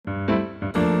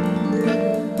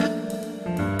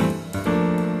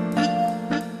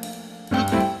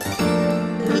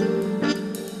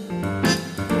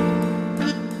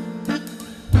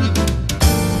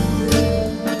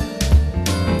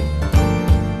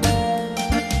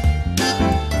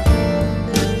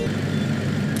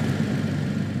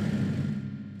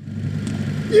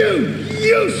You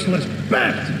useless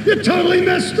bat! You totally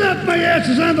messed up! My ass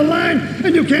is on the line,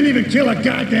 and you can't even kill a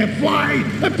goddamn fly!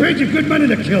 I paid you good money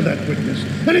to kill that witness,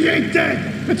 and he ain't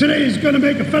dead! And today he's gonna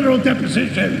make a federal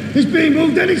deposition! He's being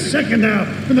moved any second now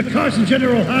from the Carson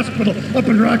General Hospital up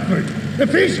in Rockford.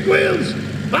 If he squeals,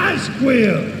 I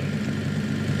squeal!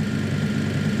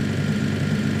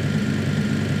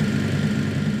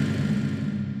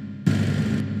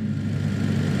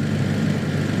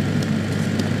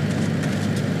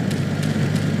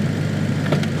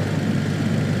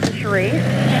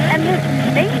 And this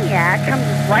maniac comes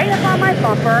right up on my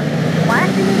bumper,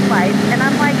 flashing his lights, and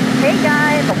I'm like, hey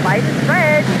guy, the light is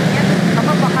red, you can't just come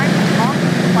up behind me honking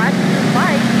and flashing his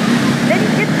lights. Then he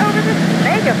gets over this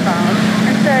megaphone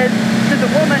and says, to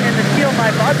the woman in the steal my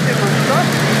vodka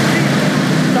monstrosity, please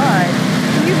inside.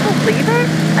 Can you believe it?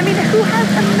 I mean, who has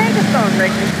a megaphone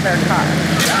rigged into their car?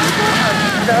 People are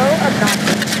so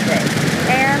obnoxious today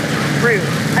and rude.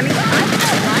 I mean, I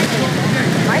can't like it.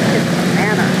 My kids are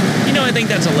manners. You know, I think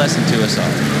that's a lesson to us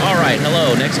all. All right,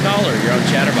 hello, next caller. You're on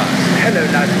Chatterbox. Hello,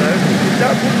 Laszlo.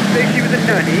 That woman says she was a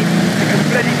nanny because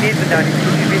Freddie needs a nanny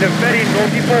because he's been a very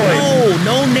naughty boy.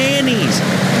 No nannies.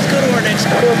 Let's go to our next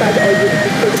caller. Laszlo,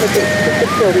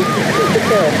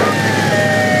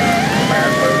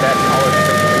 that caller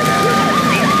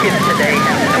these kids today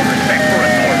have no respect for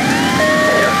authority.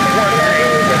 Just one day.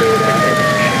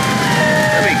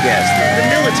 Let me guess. The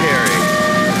military.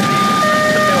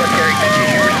 The military teaches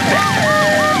you respect.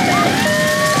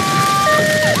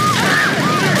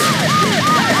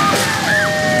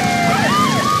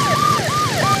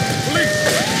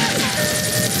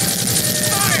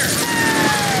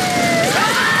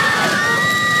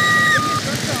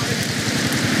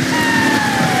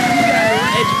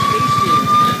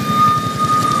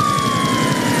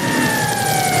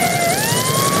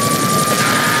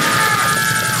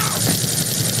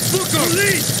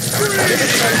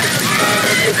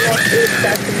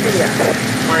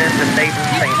 Friends and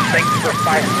neighbors saying thanks for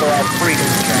fighting for our freedom.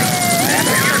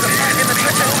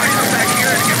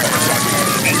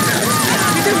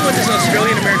 You know what this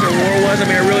Australian-American War was? I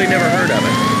mean, I really never heard of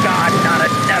it. God, not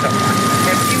another one.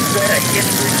 Have you read a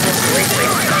history book lately?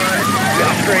 The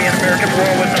Australian-American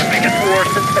War was the biggest war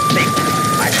since the big.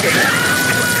 I tell you.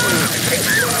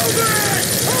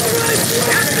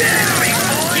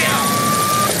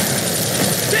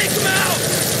 Take him out!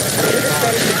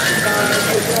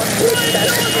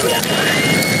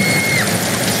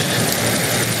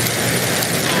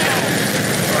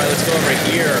 All right, let's go over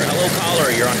here. Hello,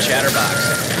 caller. You're on Chatterbox.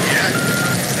 Yeah?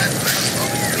 Is that Laszlo?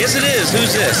 Yes, it is.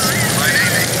 Who's this? My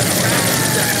name is...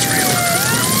 That's real.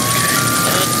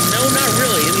 No, not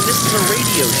really. I mean, this is a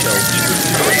radio show.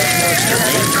 People